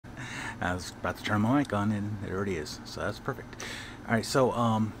I was about to turn my mic on, and it already is, so that's perfect. All right,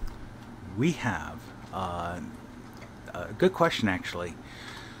 so we have a good question actually.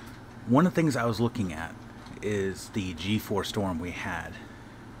 One of the things I was looking at is the G4 storm we had,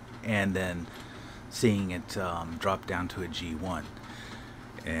 and then seeing it drop down to a G1,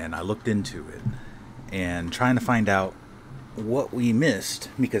 and I looked into it and trying to find out what we missed,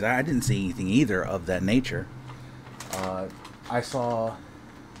 because I didn't see anything either of that nature. I saw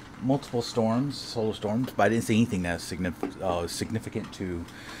multiple storms, solar storms, but I didn't see anything that's significant to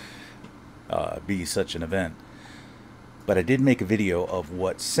be such an event. But I did make a video of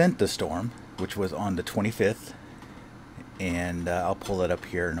what sent the storm, which was on the 25th, and I'll pull it up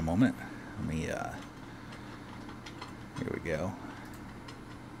here in a moment. Let me, here we go.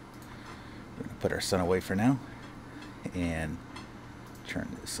 We're going to put our sun away for now and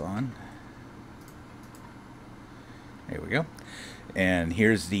turn this on. There we go. And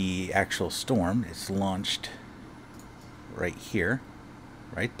here's the actual storm. It's launched right here,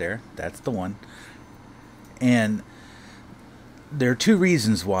 right there. That's the one. And there are two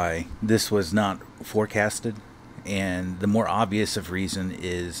reasons why this was not forecasted, and the more obvious of reason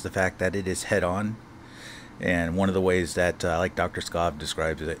is the fact that it is head-on. And one of the ways that, like Dr. Skov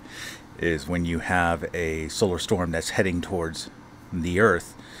describes it, is when you have a solar storm that's heading towards the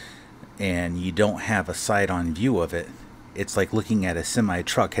Earth and you don't have a side-on view of it. It's like looking at a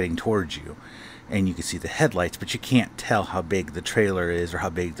semi-truck heading towards you, and you can see the headlights, but you can't tell how big the trailer is or how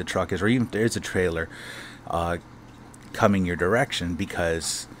big the truck is, or even if there's a trailer coming your direction,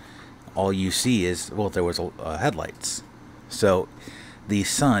 because all you see is, well, there was headlights. So the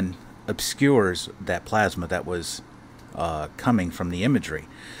sun obscures that plasma that was coming from the imagery.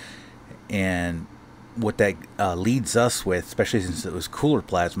 And what that leads us with, especially since it was cooler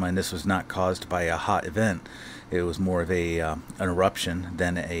plasma and this was not caused by a hot event, it was more of a an eruption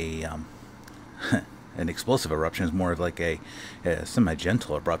than a an explosive eruption. It's more of like a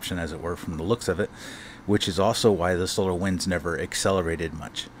semi-gentle eruption, as it were, from the looks of it, which is also why the solar winds never accelerated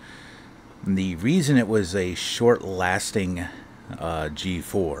much. And the reason it was a short-lasting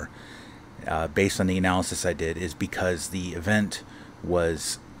G4, based on the analysis I did, is because the event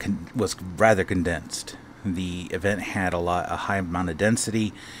was rather condensed. The event had a high amount of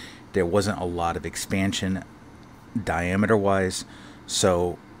density. There wasn't a lot of expansion diameter-wise,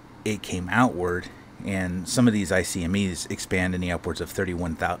 so it came outward, and some of these ICMEs expand in the upwards of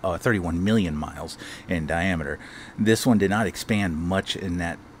 31 million miles in diameter. This one did not expand much in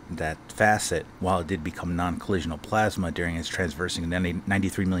that facet, while it did become non-collisional plasma during its transversing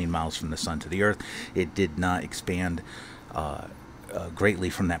 93 million miles from the sun to the Earth. It did not expand greatly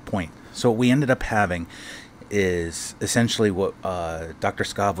from that point. So what we ended up having is essentially what Dr.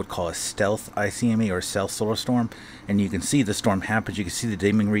 Skov would call a stealth ICME, or stealth solar storm. And you can see the storm happens, you can see the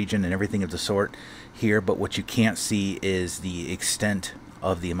dimming region and everything of the sort here, but what you can't see is the extent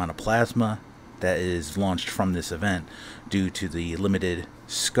of the amount of plasma that is launched from this event due to the limited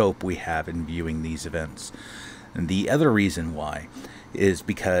scope we have in viewing these events. And the other reason why is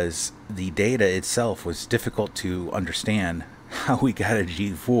because the data itself was difficult to understand how we got a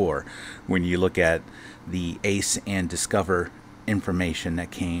G4 when you look at the ACE and Discover information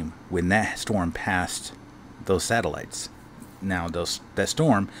that came when that storm passed those satellites. Now that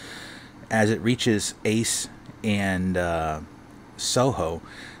storm, as it reaches ACE and SOHO,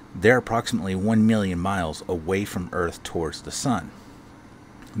 they're approximately 1 million miles away from Earth towards the sun.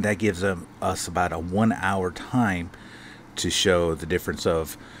 That gives us about a 1 hour time to show the difference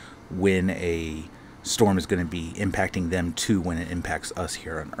of when a storm is going to be impacting them to when it impacts us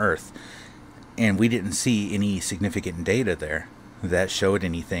here on Earth. And we didn't see any significant data there that showed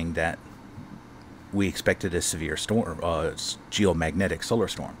anything that we expected a severe storm, geomagnetic solar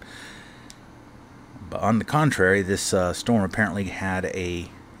storm. But on the contrary, this storm apparently had a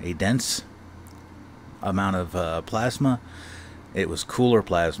dense amount of plasma. It was cooler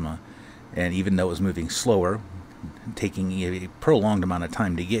plasma, and even though it was moving slower, taking a prolonged amount of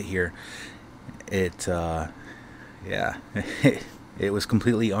time to get here, it it was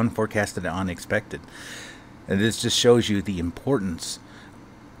completely unforecasted and unexpected. And this just shows you the importance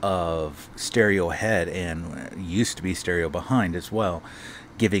of stereo head, and used to be stereo behind as well,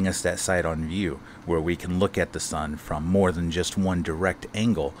 giving us that side-on view where we can look at the sun from more than just one direct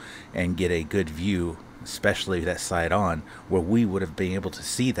angle and get a good view, especially that side-on, where we would have been able to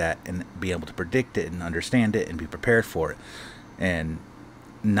see that and be able to predict it and understand it and be prepared for it. And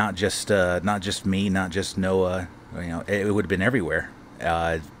not just me, not just Noah, it would have been everywhere.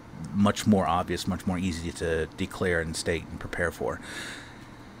 Much more obvious, much more easy to declare and state and prepare for.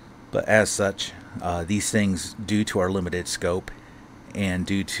 But as such, these things, due to our limited scope and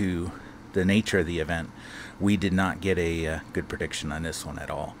due to the nature of the event, we did not get a good prediction on this one at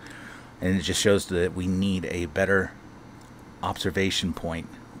all. And it just shows that we need a better observation point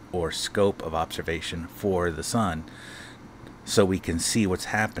or scope of observation for the sun so we can see what's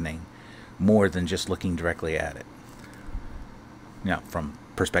happening more than just looking directly at it. Yeah, from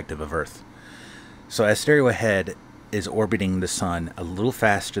perspective of Earth. So as stereo ahead is orbiting the sun a little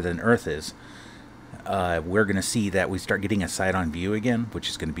faster than Earth is, we're going to see that we start getting a side-on view again, which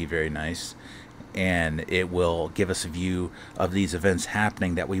is going to be very nice. And it will give us a view of these events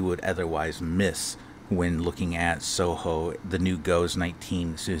happening that we would otherwise miss when looking at SOHO, the new GOES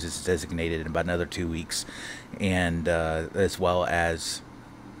 19, as soon as it's designated in about another 2 weeks. And as well as,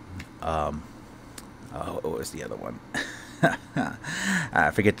 what was the other one? I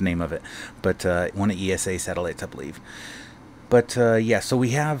forget the name of it, but one of ESA satellites, I believe. But yeah, so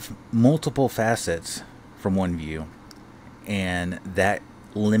we have multiple facets from one view, and that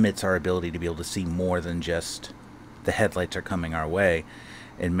limits our ability to be able to see more than just the headlights are coming our way.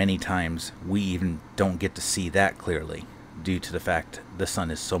 And many times we even don't get to see that clearly due to the fact the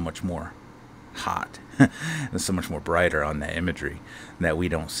sun is so much more hot and so much more brighter on that imagery that we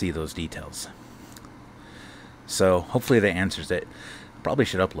don't see those details. So hopefully that answers it. Probably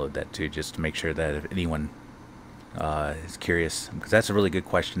should upload that too, just to make sure that if anyone is curious, because that's a really good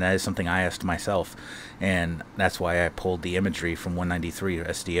question. That is something I asked myself, and that's why I pulled the imagery from 193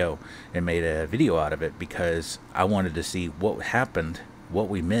 SDO and made a video out of it, because I wanted to see what happened, what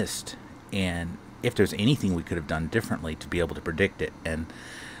we missed, and if there's anything we could have done differently to be able to predict it. And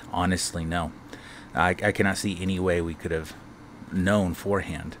honestly, no. I cannot see any way we could have known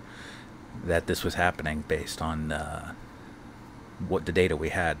beforehand that this was happening based on what the data we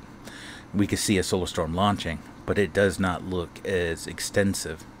had. We could see a solar storm launching, but it does not look as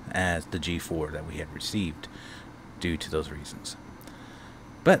extensive as the G4 that we had received due to those reasons.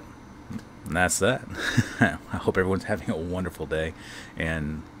 But that's that. I hope everyone's having a wonderful day,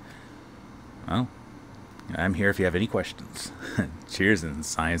 and well, I'm here if you have any questions. Cheers and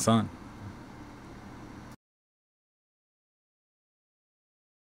science on.